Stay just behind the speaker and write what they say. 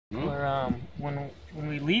where when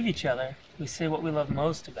we leave each other, we say what we love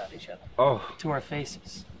most about each other. Oh. To our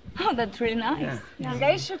faces. Oh, that's really nice. Yeah. Yeah. You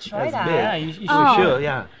guys should try That's that. big. Yeah, you should. Oh. Sure,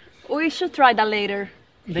 yeah. We should try that later.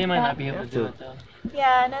 They might not be able to have do to. it though.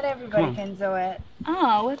 Yeah, not everybody Come on. can do it.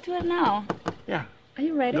 Oh, we'll do it now. Yeah. Are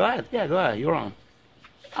you ready? Go ahead. Yeah, go ahead. You're on.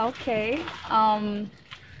 Okay. I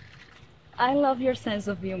love your sense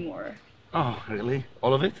of humor. Oh, really?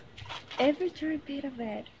 All of it? Every bit of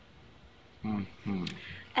it. Mm-hmm.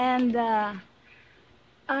 And I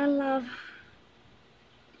love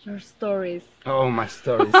your stories. Oh, my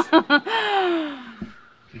stories.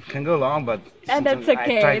 It can go long, but And that's sometimes I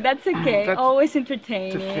okay. try That's okay. try Always to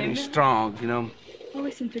entertaining. finish strong, you know.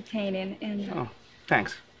 Always entertaining. And Oh,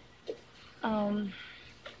 thanks. I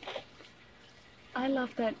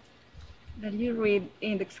love that you read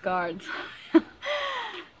index cards.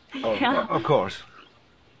 Oh, Yeah. of course.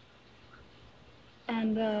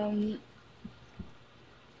 And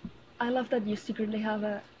I love that you secretly have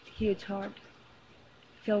a huge heart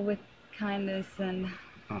filled with kindness and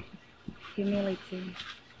Oh. humility.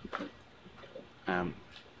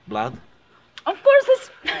 Blood? Of course,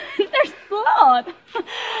 there's blood.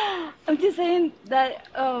 I'm just saying that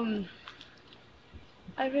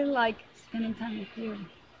I really like spending time with you,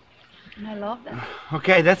 and I love that.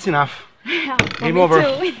 Okay, that's enough. Yeah, for Game me over.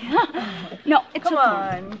 too. No, it's Come your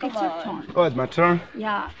on, turn. come It's your on. turn. Oh, it's my turn.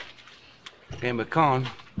 Yeah. Okay, Bacon.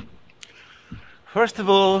 First of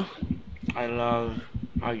all, I love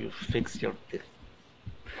how you fix your teeth.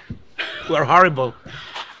 We're horrible.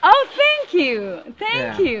 Oh, thank you.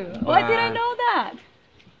 Thank Yeah, you. Why did I but- know that?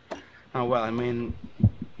 Oh, well, I mean,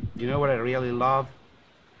 you know what I really love?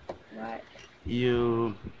 Right.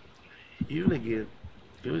 You really give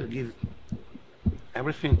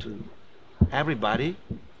everything to everybody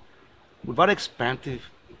without expecting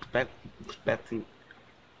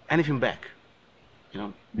anything back. You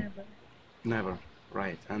know, Never. never.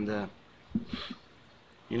 Right. And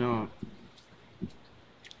you know,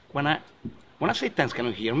 when I say thanks, can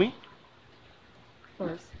you hear me? Of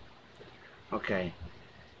course. Okay.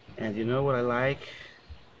 And you know what I like?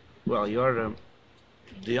 Well, you're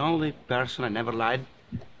the only person I never lied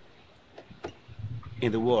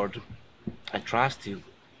in the world. I trust you.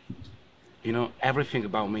 You know everything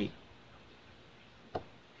about me.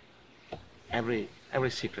 Every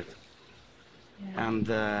secret. Yeah. And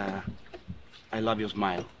I love your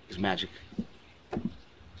smile. It's magic.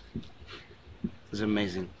 It's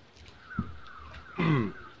amazing.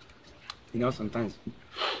 You know, sometimes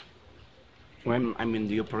when I'm in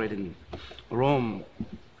the operating room,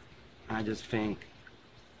 I just think,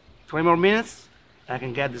 20 more minutes, I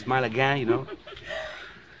can get the smile again, you know?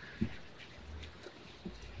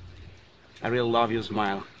 I really love your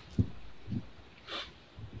smile.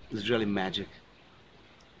 It's really magic.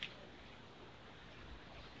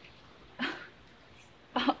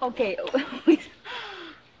 Okay.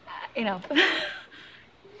 Enough.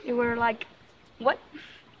 You were like, what?